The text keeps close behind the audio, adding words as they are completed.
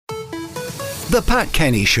The Pat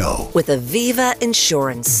Kenny Show with Aviva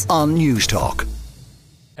Insurance on Newstalk.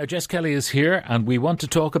 Jess Kelly is here and we want to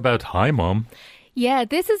talk about Hi Mum. Yeah,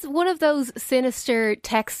 this is one of those sinister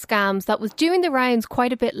text scams that was doing the rounds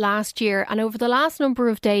quite a bit last year. And over the last number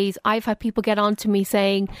of days, I've had people get on to me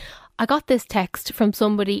saying, I got this text from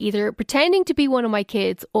somebody either pretending to be one of my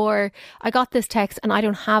kids, or I got this text and I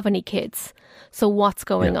don't have any kids. So what's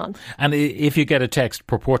going on? And if you get a text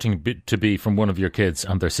purporting to be from one of your kids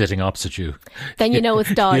and they're sitting opposite you, then you know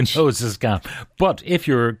it's dodge. You know it's a scam. But if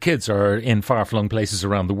your kids are in far-flung places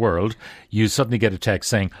around the world, you suddenly get a text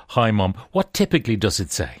saying, Hi Mum. What typically does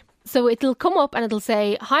it say? So it'll come up and it'll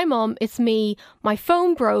say, Hi Mum, it's me. My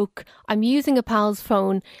phone broke. I'm using a pal's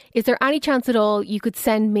phone. Is there any chance at all you could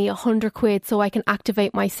send me £100 so I can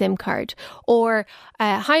activate my SIM card? Or,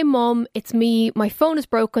 Hi Mum, it's me. My phone is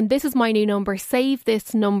broken. This is my new number. Save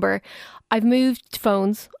this number. I've moved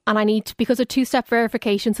phones and I need to, because of two-step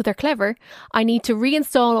verification, so they're clever, I need to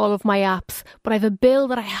reinstall all of my apps, but I have a bill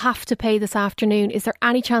that I have to pay this afternoon. Is there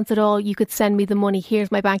any chance at all you could send me the money?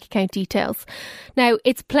 Here's my bank account details. Now,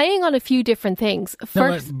 it's playing on a few different things.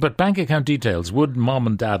 First, but bank account details, would mom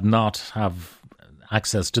and dad not have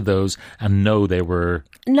access to those and know they were...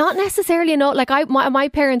 Not necessarily, no. Like my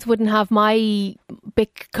parents wouldn't have my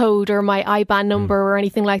BIC code or my IBAN number or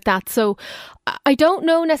anything like that. So I don't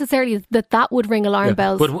know necessarily that would ring alarm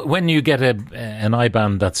bells. But when you get an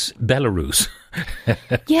IBAN that's Belarus...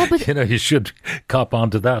 Yeah, but you should cop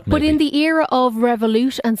onto that. Maybe. But in the era of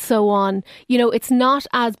Revolut and so on, it's not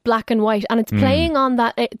as black and white, and it's playing on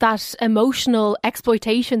that emotional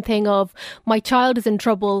exploitation thing of my child is in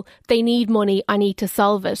trouble, they need money, I need to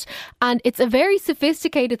solve it. And it's a very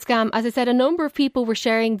sophisticated scam. As I said, a number of people were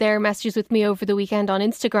sharing their messages with me over the weekend on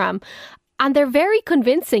Instagram. And they're very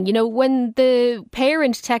convincing. When the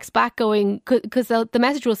parent texts back going, because the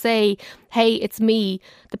message will say, hey, it's me.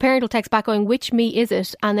 The parent will text back going, which me is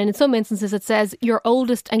it? And then in some instances it says, your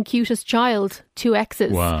oldest and cutest child, 2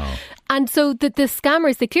 X's. Wow. And so the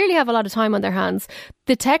scammers, they clearly have a lot of time on their hands.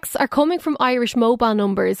 The texts are coming from Irish mobile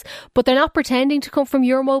numbers, but they're not pretending to come from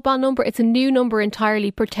your mobile number. It's a new number entirely,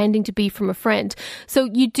 pretending to be from a friend. So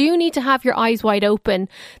you do need to have your eyes wide open.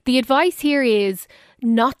 The advice here is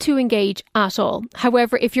not to engage at all.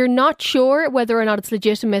 However, if you're not sure whether or not it's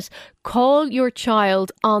legitimate, call your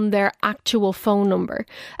child on their actual phone number,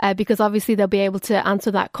 because obviously they'll be able to answer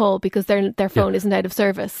that call because their phone isn't out of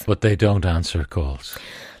service. But they don't answer calls.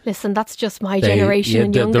 Listen, that's just my generation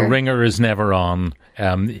and younger. The ringer is never on.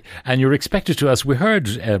 And you're expected to, as we heard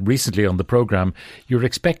recently on the programme, you're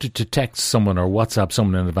expected to text someone or WhatsApp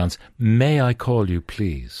someone in advance, may I call you,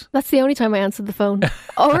 please? That's the only time I answer the phone.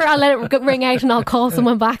 Or I'll let it ring out and I'll call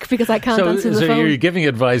someone back because I can't answer the phone. So you're giving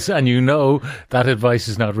advice and you know that advice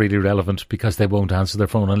is not really relevant because they won't answer their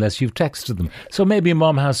phone unless you've texted them. So maybe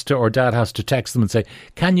mom has to, or dad has to text them and say,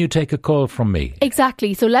 can you take a call from me?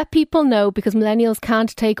 Exactly. So let people know, because millennials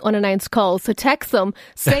can't take unannounced calls. So text them,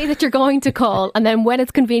 say that you're going to call, and then when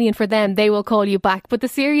it's convenient for them, they will call you back. But the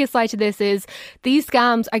serious side to this is these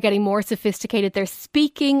scams are getting more sophisticated. They're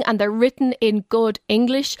speaking and they're written in good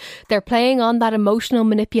English. They're playing on that emotional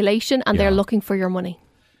manipulation and they're looking for your money.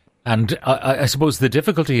 And I suppose the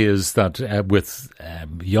difficulty is that with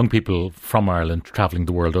young people from Ireland travelling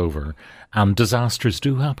the world over, and disasters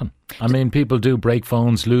do happen. I mean, people do break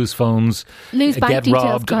phones, lose phones, lose bank get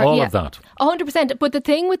details, robbed, all of that. 100%. But the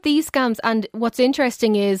thing with these scams, and what's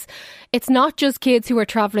interesting is, it's not just kids who are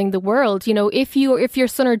travelling the world. If your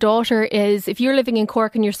son or daughter if you're living in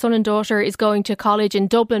Cork and your son and daughter is going to college in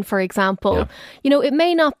Dublin, for example, it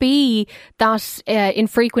may not be that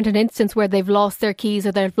infrequent an instance where they've lost their keys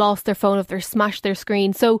or they've lost their phone or they've smashed their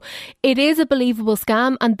screen. So it is a believable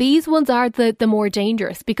scam, and these ones are the more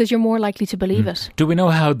dangerous because you're more likely to believe it. Do we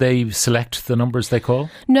know how they select the numbers they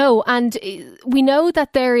call? No, and we know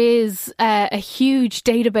that there is a huge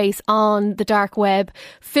database on the dark web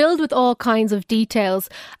filled with all kinds of details,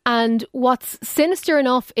 and what's sinister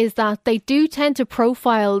enough is that they do tend to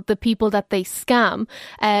profile the people that they scam.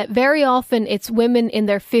 Very often it's women in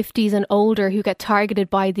their 50s and older who get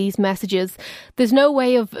targeted by these messages. There's no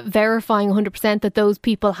way of verifying 100% that those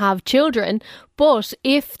people have children, but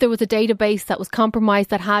if there was a database that was compromised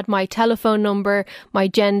that had my telephone number, my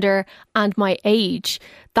gender and my age,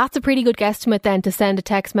 that's a pretty good guesstimate then to send a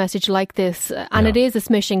text message like this. And it is a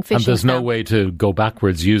smishing phishing. And there's no scam. way to go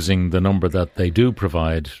backwards using the number that they do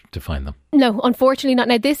provide to find them. No, unfortunately not.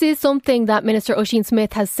 Now, this is something that Minister Oisin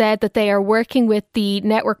Smith has said that they are working with the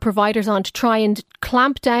network providers on to try and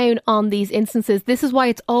clamp down on these instances. This is why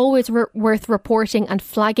it's always worth reporting and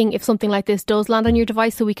flagging if something like this does land on your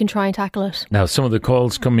device so we can try and tackle it. Now, some of the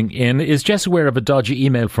calls coming in. Is Jess aware of a dodgy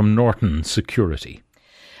email from Norton Security?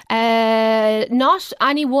 Not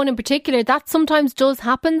any one in particular. That sometimes does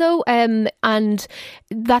happen though, and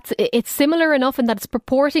it's similar enough in that it's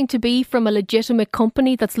purporting to be from a legitimate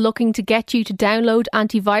company that's looking to get you to download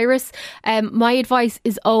antivirus. My advice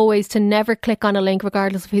is always to never click on a link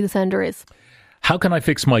regardless of who the sender is. How can I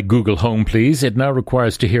fix my Google Home, please? It now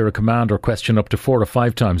requires to hear a command or question up to 4 or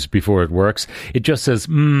 5 times before it works. It just says,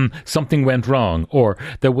 something went wrong, or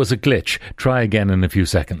there was a glitch. Try again in a few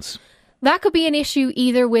seconds. That could be an issue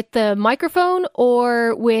either with the microphone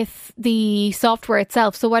or with the software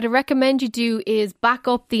itself. So what I recommend you do is back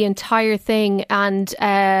up the entire thing and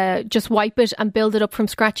just wipe it and build it up from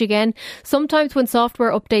scratch again. Sometimes when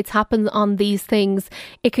software updates happen on these things,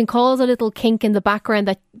 it can cause a little kink in the background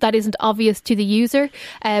that isn't obvious to the user,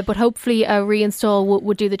 but hopefully a reinstall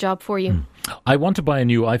would do the job for you. I want to buy a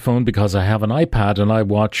new iPhone because I have an iPad, an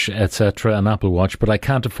iWatch, etc., an Apple Watch, but I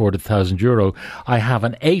can't afford €1,000. I have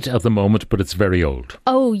an 8 at the moment, but it's very old.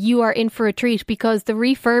 Oh, you are in for a treat because the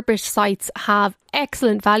refurbished sites have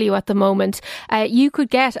excellent value at the moment. You could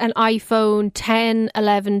get an iPhone 10,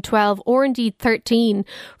 11, 12 or indeed 13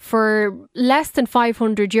 for less than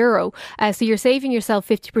 €500. So you're saving yourself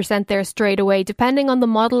 50% there straight away. Depending on the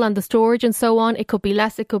model and the storage and so on, it could be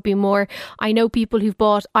less, it could be more. I know people who've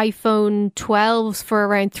bought iPhone 12s for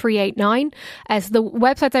around $389. So the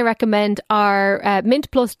websites I recommend are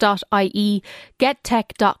mintplus.ie,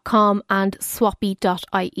 gettech.com and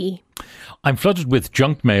swappy.ie. I'm flooded with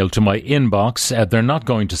junk mail to my inbox. They're not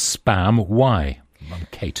going to spam. Why?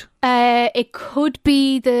 Kate. It could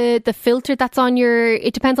be the filter that's on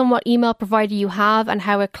it depends on what email provider you have and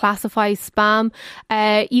how it classifies spam.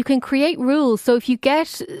 You can create rules. So if you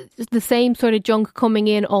get the same sort of junk coming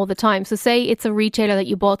in all the time, so say it's a retailer that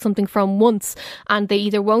you bought something from once and they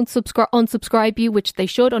either won't unsubscribe you, which they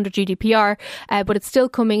should under GDPR, but it's still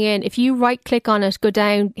coming in. If you right click on it, go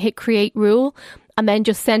down, hit create rule, and then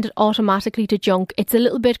just send it automatically to junk. It's a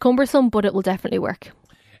little bit cumbersome, but it will definitely work.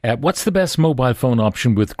 What's the best mobile phone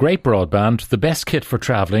option with great broadband, the best kit for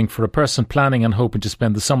travelling for a person planning and hoping to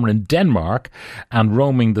spend the summer in Denmark and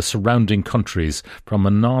roaming the surrounding countries from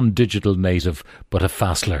a non-digital native but a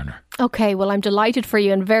fast learner? Okay, well, I'm delighted for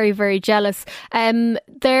you and very, very jealous.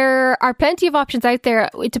 There are plenty of options out there.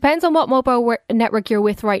 It depends on what mobile network you're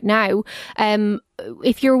with right now.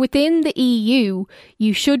 If you're within the EU,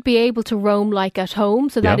 you should be able to roam like at home.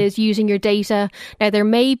 So that is using your data. Now, there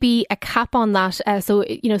may be a cap on that. So,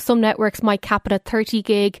 some networks might cap it at 30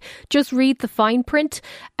 gig. Just read the fine print.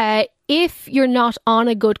 If you're not on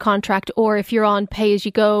a good contract or if you're on pay as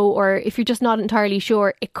you go or if you're just not entirely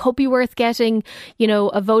sure, it could be worth getting,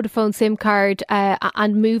 a Vodafone SIM card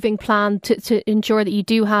and moving plan to ensure that you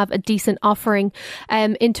do have a decent offering.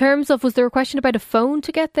 In terms of, was there a question about a phone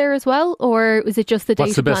to get there as well, or is it just the data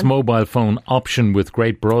What's the best plan? mobile phone option with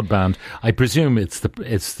great broadband? I presume it's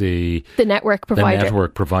the network provider. The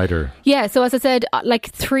network provider. Yeah, so as I said, like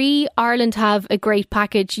 3 Ireland have a great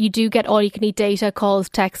package. You do get all you can eat data, calls,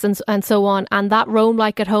 texts and so on, and that roam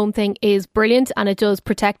like at home thing is brilliant and it does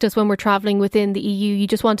protect us when we're travelling within the EU. You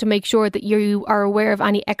just want to make sure that you are aware of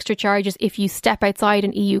any extra charges if you step outside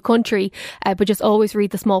an EU country, but just always read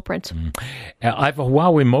the small print. I have a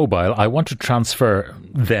Huawei mobile. I want to transfer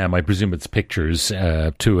them, I presume it's pictures,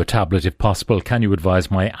 to a tablet if possible. Can you advise?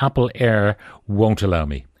 My Apple Air won't allow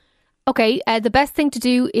me. Okay, the best thing to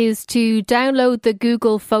do is to download the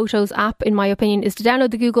Google Photos app, in my opinion, is to download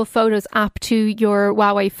the Google Photos app to your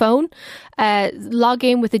Huawei phone. Log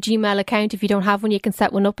in with a Gmail account. If you don't have one, you can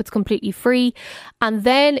set one up. It's completely free. And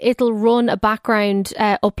then it'll run a background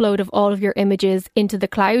upload of all of your images into the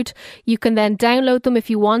cloud. You can then download them if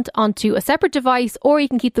you want onto a separate device, or you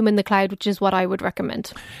can keep them in the cloud, which is what I would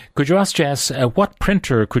recommend. Could you ask Jess, what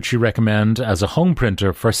printer could she recommend as a home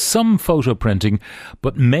printer for some photo printing,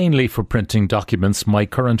 but mainly for printing documents? My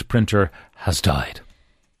current printer has died.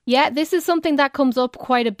 Yeah, this is something that comes up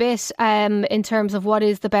quite a bit in terms of what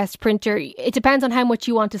is the best printer. It depends on how much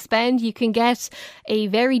you want to spend. You can get a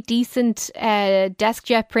very decent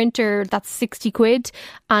DeskJet printer that's 60 quid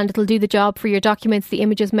and it'll do the job for your documents. The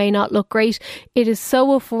images may not look great. It is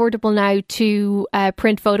so affordable now to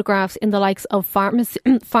print photographs in the likes of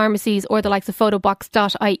pharmacies or the likes of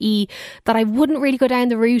photobox.ie that I wouldn't really go down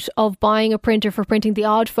the route of buying a printer for printing the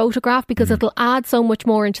odd photograph because it'll add so much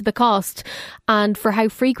more into the cost. And for how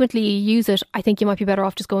frequently you use it, I think you might be better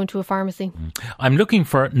off just going to a pharmacy. I'm looking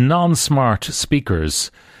for non-smart speakers.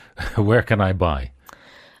 Where can I buy?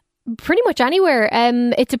 Pretty much anywhere.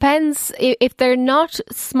 It depends. If they're not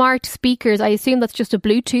smart speakers, I assume that's just a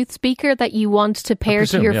Bluetooth speaker that you want to pair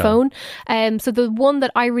to your phone. So the one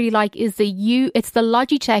that I really like is it's the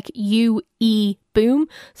Logitech UE Boom.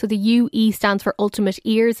 So the UE stands for Ultimate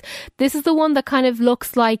Ears. This is the one that kind of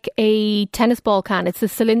looks like a tennis ball can. It's a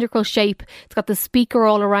cylindrical shape. It's got the speaker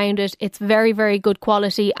all around it. It's very, very good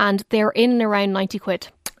quality, and they're in and around 90 quid.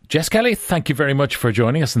 Jess Kelly, thank you very much for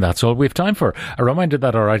joining us, and that's all we have time for. A reminder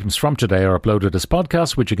that our items from today are uploaded as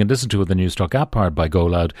podcasts, which you can listen to with the Newstalk app powered by Go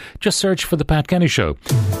Loud. Just search for The Pat Kenny Show.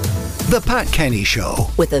 The Pat Kenny Show.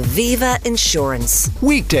 With Aviva Insurance.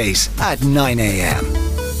 Weekdays at 9 a.m.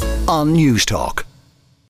 on Newstalk.